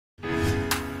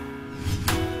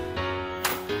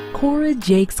Cora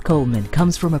Jakes Coleman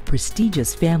comes from a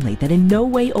prestigious family that in no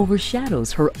way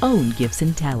overshadows her own gifts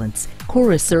and talents.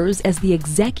 Cora serves as the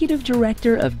Executive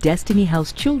Director of Destiny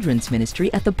House Children's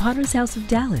Ministry at the Potter's House of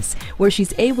Dallas, where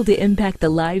she's able to impact the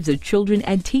lives of children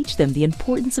and teach them the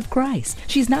importance of Christ.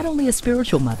 She's not only a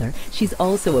spiritual mother, she's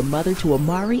also a mother to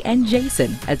Amari and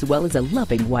Jason, as well as a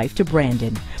loving wife to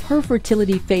Brandon. Her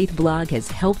Fertility Faith blog has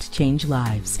helped change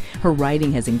lives. Her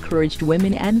writing has encouraged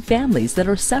women and families that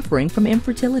are suffering from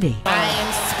infertility. I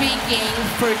am speaking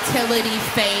fertility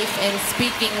faith and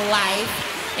speaking life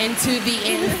into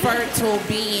the infertile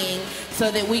being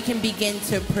so that we can begin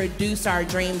to produce our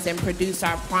dreams and produce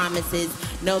our promises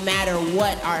no matter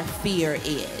what our fear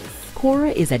is.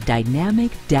 Cora is a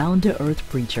dynamic, down-to-earth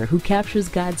preacher who captures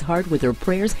God's heart with her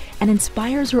prayers and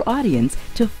inspires her audience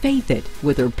to faith it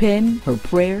with her pen, her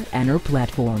prayer, and her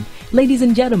platform. Ladies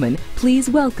and gentlemen, please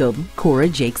welcome Cora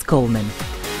Jakes Coleman.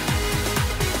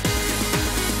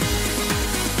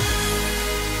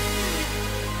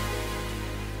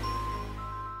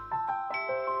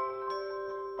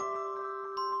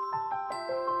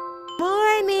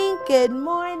 Good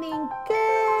morning,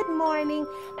 good morning.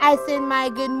 I send my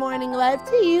good morning love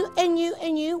to you and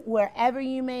you, wherever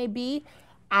you may be.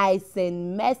 I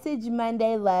send Message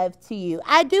Monday love to you.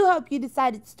 I do hope you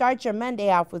decided to start your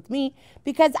Monday off with me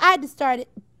because I decided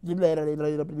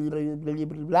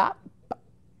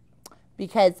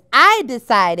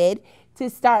to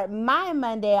start my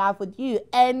Monday off with you.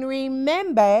 And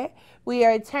remember, we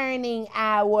are turning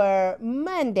our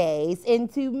Mondays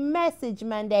into Message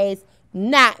Mondays,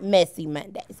 not Messy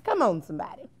Mondays. Come on,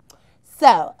 somebody.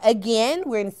 So, again,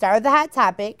 we're going to start with the hot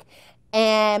topic.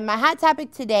 And my hot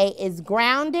topic today is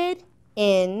grounded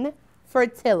in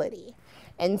fertility.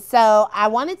 And so I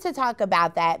wanted to talk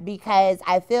about that because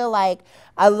I feel like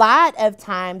a lot of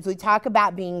times we talk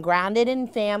about being grounded in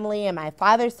family, and my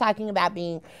father's talking about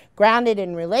being grounded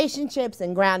in relationships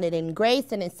and grounded in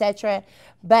grace and etc.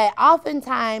 But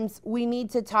oftentimes we need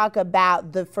to talk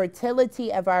about the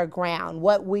fertility of our ground,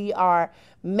 what we are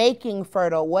making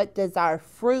fertile, what does our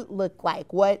fruit look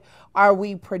like, what are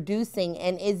we producing,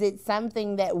 and is it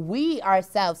something that we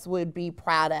ourselves would be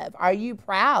proud of? Are you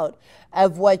proud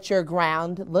of what your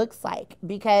ground looks like?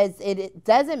 Because it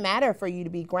doesn't matter for you to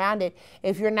be grounded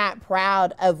if you're not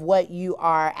proud of what you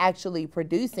are actually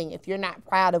producing, if you're not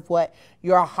proud of what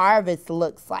your harvest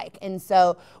looks like. And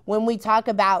so when we talk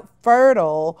about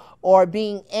fertile or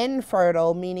being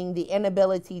infertile, meaning the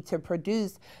inability to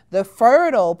produce, the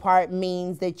fertile part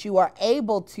means that you are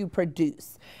able to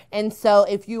produce. And so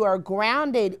if you are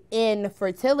grounded in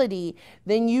fertility,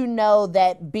 then you know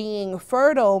that being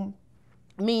fertile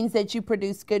means that you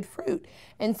produce good fruit.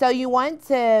 And so you want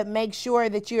to make sure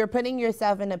that you're putting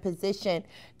yourself in a position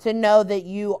to know that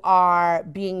you are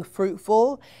being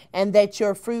fruitful and that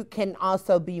your fruit can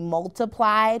also be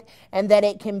multiplied and that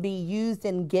it can be used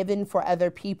and given for other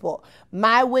people.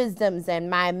 My wisdoms and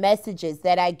my messages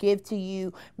that I give to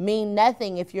you mean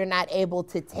nothing if you're not able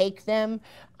to take them,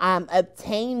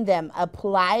 obtain them,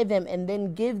 apply them, and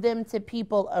then give them to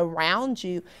people around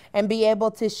you and be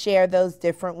able to share those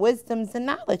different wisdoms and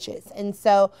knowledges. And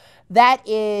so that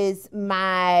is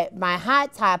my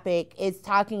hot topic, is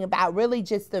talking about really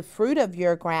just the fruit of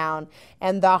your ground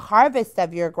and the harvest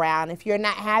of your ground. If you're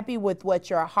not happy with what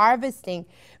you're harvesting,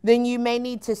 then you may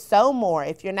need to sow more.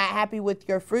 If you're not happy with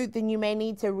your fruit, then you may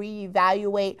need to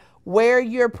reevaluate where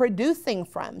you're producing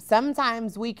from.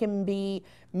 Sometimes we can be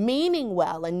meaning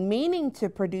well and meaning to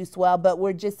produce well, but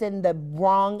we're just in the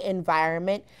wrong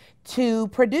environment to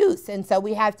produce. And so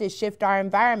we have to shift our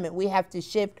environment. We have to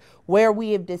shift where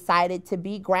we have decided to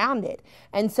be grounded.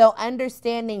 And so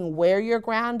understanding where your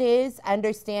ground is,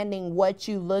 understanding what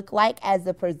you look like as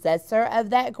a possessor of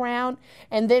that ground,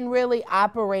 and then really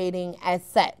operating as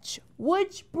such.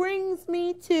 Which brings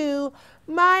me to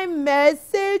my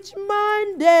Message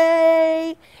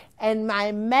Monday. And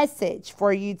my message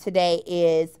for you today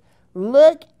is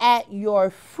look at your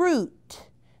fruit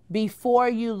before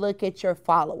you look at your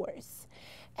followers.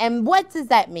 And what does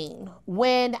that mean?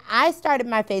 When I started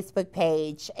my Facebook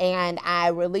page and I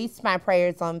released my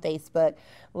prayers on Facebook,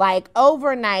 like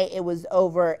overnight, it was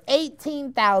over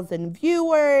 18,000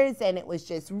 viewers and it was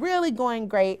just really going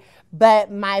great.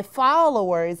 But my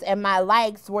followers and my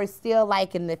likes were still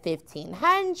like in the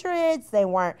 1500s. They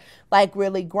weren't like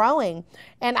really growing.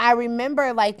 And I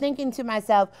remember like thinking to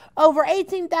myself, over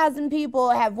 18,000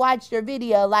 people have watched your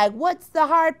video. Like, what's the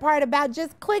hard part about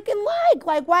just clicking like?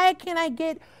 Like, why can't I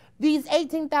get these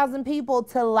 18,000 people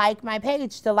to like my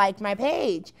page,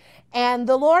 And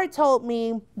the Lord told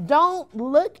me, don't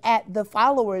look at the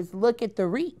followers, look at the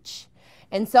reach.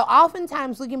 And so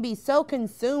oftentimes we can be so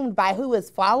consumed by who is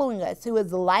following us, who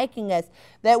is liking us,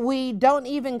 that we don't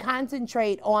even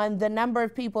concentrate on the number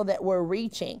of people that we're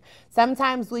reaching.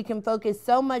 Sometimes we can focus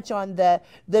so much on the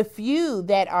few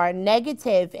that are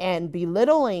negative and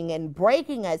belittling and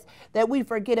breaking us that we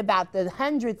forget about the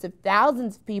hundreds of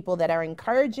thousands of people that are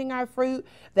encouraging our fruit,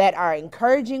 that are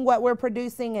encouraging what we're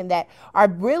producing, and that are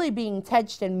really being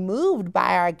touched and moved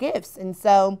by our gifts. And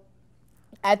so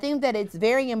I think that it's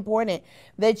very important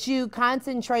that you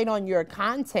concentrate on your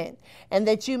content, and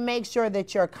that you make sure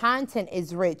that your content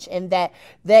is rich, and that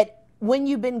when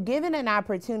you've been given an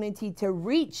opportunity to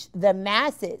reach the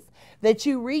masses, that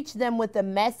you reach them with a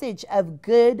message of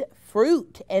good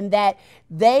fruit, and that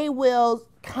they will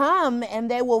come and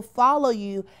they will follow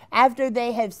you after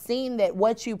they have seen that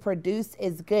what you produce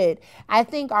is good. I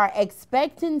think our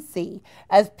expectancy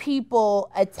of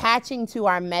people attaching to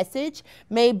our message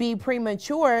may be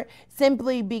premature,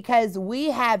 simply because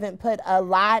we haven't put a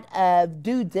lot of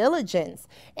due diligence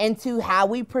into how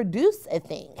we produce a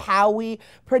thing, how we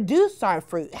produce our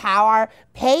fruit, how our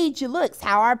page looks,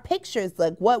 how our pictures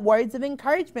look, what words of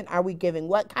encouragement are we giving,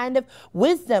 what kind of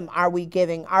wisdom are we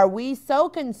giving. Are we so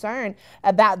concerned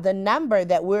about the number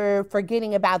that we're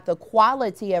forgetting about the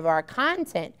quality of our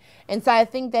content? And so I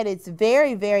think that it's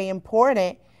very, very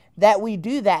important that we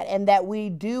do that, and that we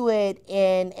do it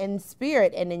in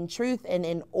spirit and in truth and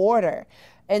in order.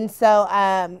 And so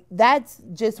that's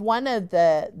just one of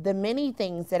the many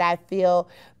things that I feel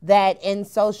that in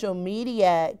social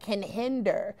media can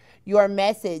hinder your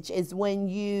message, is when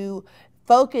you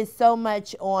focus so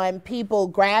much on people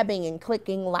grabbing and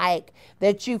clicking like,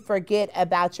 that you forget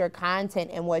about your content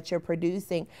and what you're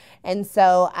producing. And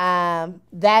so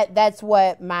that's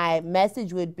what my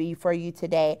message would be for you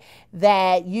today,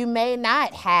 that you may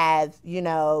not have,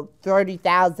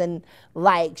 30,000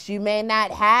 likes. You may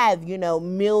not have,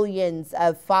 millions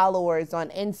of followers on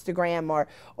Instagram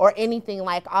or anything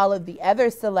like all of the other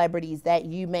celebrities that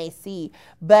you may see.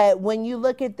 But when you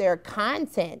look at their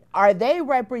content, are they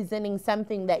representing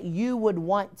something that you would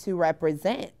want to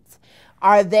represent?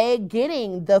 Are they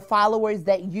getting the followers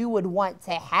that you would want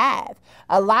to have?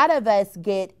 A lot of us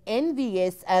get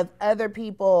envious of other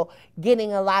people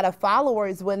getting a lot of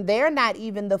followers when they're not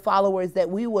even the followers that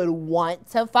we would want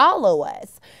to follow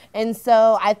us. And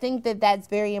so I think that that's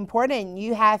very important.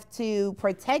 You have to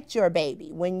protect your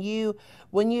baby. When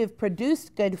you've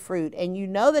produced good fruit, and you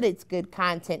know that it's good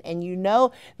content, and you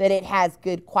know that it has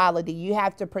good quality, you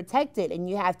have to protect it, and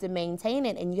you have to maintain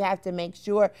it, and you have to make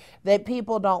sure that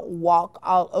people don't walk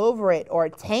all over it or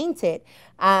taint it.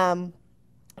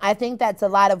 I think that's a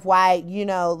lot of why,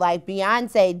 like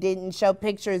Beyonce didn't show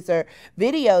pictures or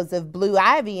videos of Blue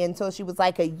Ivy until she was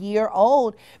like a year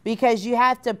old, because you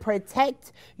have to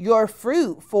protect your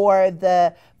fruit for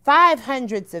the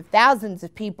hundreds of thousands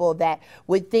of people that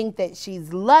would think that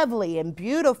she's lovely and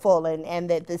beautiful, and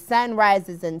that the sun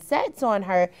rises and sets on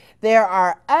her. There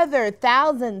are other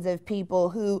thousands of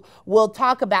people who will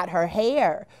talk about her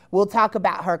hair, will talk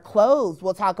about her clothes,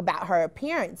 will talk about her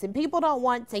appearance. And people don't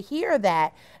want to hear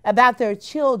that about their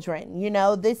children.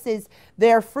 This is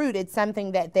their fruit. It's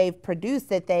something that they've produced,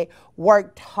 that they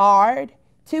worked hard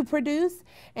to produce.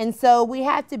 And so we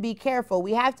have to be careful.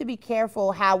 We have to be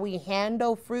careful how we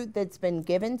handle fruit that's been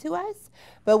given to us,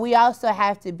 but we also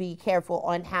have to be careful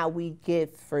on how we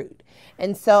give fruit.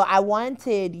 And so I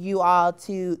wanted you all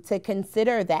to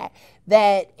consider that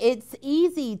it's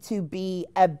easy to be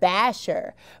a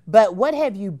basher, but what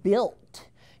have you built?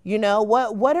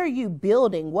 What are you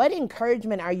building? What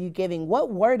encouragement are you giving? What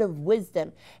word of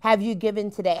wisdom have you given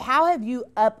today? How have you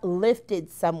uplifted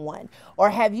someone?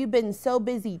 Or have you been so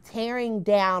busy tearing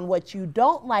down what you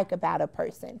don't like about a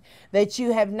person that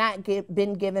you have not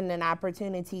been given an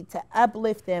opportunity to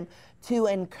uplift them, to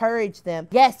encourage them?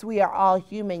 Yes, we are all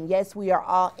human. Yes, we are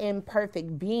all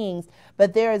imperfect beings,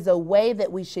 but there is a way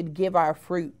that we should give our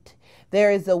fruit.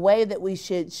 There is a way that we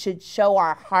should show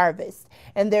our harvest.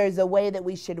 And there is a way that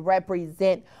we should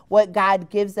represent what God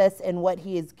gives us and what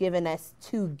He has given us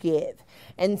to give.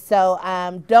 And so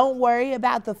don't worry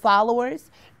about the followers.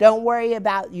 Don't worry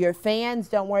about your fans.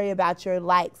 Don't worry about your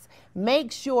likes.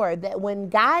 Make sure that when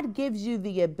God gives you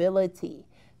the ability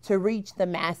to reach the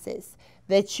masses,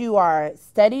 that you are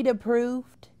studied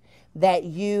approved, that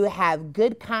you have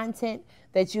good content,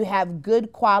 that you have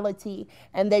good quality,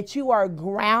 and that you are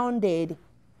grounded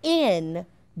in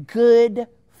good,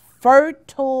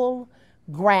 fertile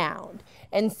ground.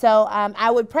 And so I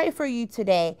would pray for you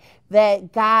today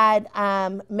that God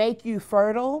make you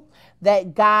fertile,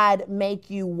 that God make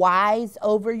you wise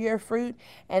over your fruit,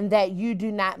 and that you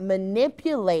do not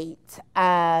manipulate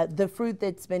the fruit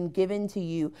that's been given to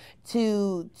you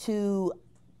to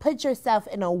put yourself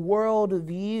in a world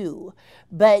view,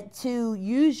 but to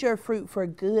use your fruit for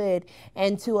good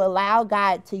and to allow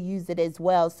God to use it as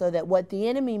well, so that what the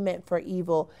enemy meant for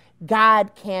evil,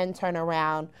 God can turn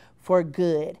around for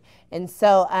good. And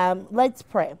so let's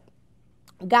pray.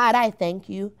 God, I thank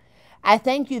you. I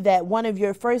thank you that one of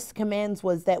your first commands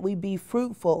was that we be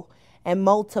fruitful and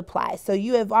multiply. So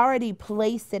you have already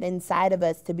placed it inside of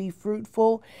us to be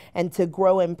fruitful and to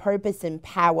grow in purpose and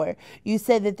power. You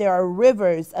said that there are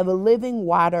rivers of living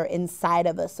water inside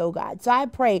of us, oh God. So I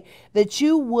pray that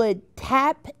you would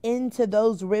tap into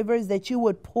those rivers, that you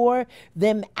would pour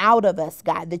them out of us,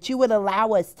 God, that you would allow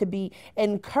us to be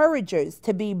encouragers,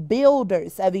 to be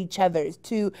builders of each other,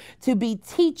 to be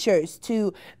teachers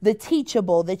to the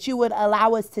teachable, that you would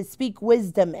allow us to speak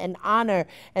wisdom and honor,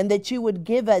 and that you would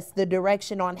give us the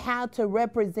direction on how to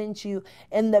represent you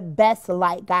in the best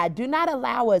light, God. Do not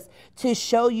allow us to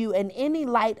show you in any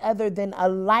light other than a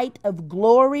light of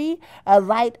glory, a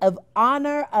light of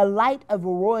honor, a light of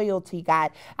royalty,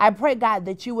 God. I pray, God,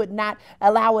 that you would not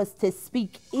allow us to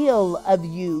speak ill of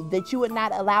you, that you would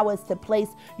not allow us to place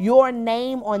your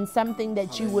name on something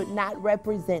that you would not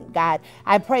represent, God.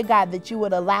 I pray, God, that you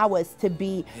would allow us to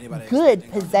be good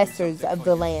possessors of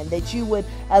the land, that you would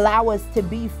allow us to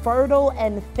be fertile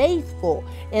and faithful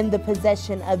in the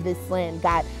possession of this land,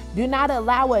 God. Do not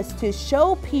allow us to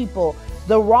show people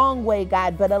the wrong way,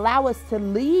 God, but allow us to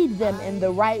lead them in the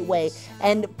right way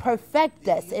and perfect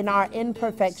us in our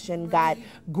imperfection, God.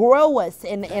 Grow us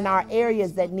in our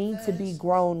areas that need to be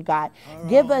grown, God.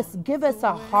 Give us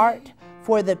a heart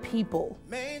for the people.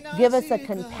 Give us a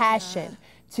compassion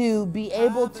to be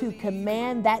able to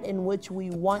command that in which we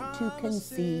want to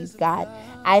conceive, God.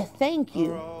 I thank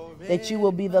you that you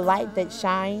will be the light that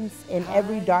shines in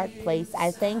every dark place.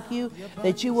 I thank you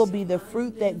that you will be the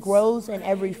fruit that grows in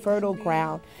every fertile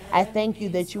ground. I thank you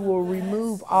that you will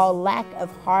remove all lack of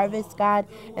harvest, God,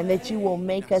 and that you will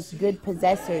make us good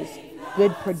possessors,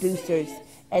 good producers,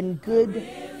 and good,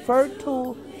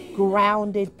 fertile,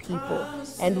 grounded people.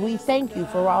 And we thank you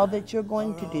for all that you're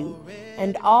going to do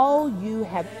and all you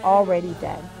have already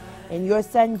done. In your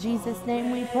Son Jesus' name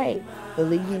we pray,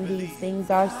 believing these things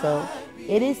are so.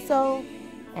 It is so,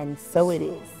 and so it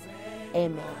is.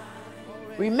 Amen.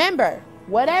 Remember,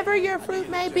 whatever your fruit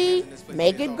may be,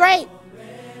 make it great.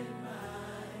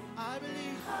 I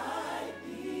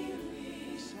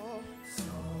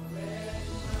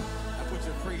put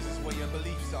your praises where your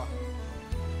beliefs are.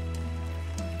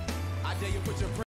 I dare you put your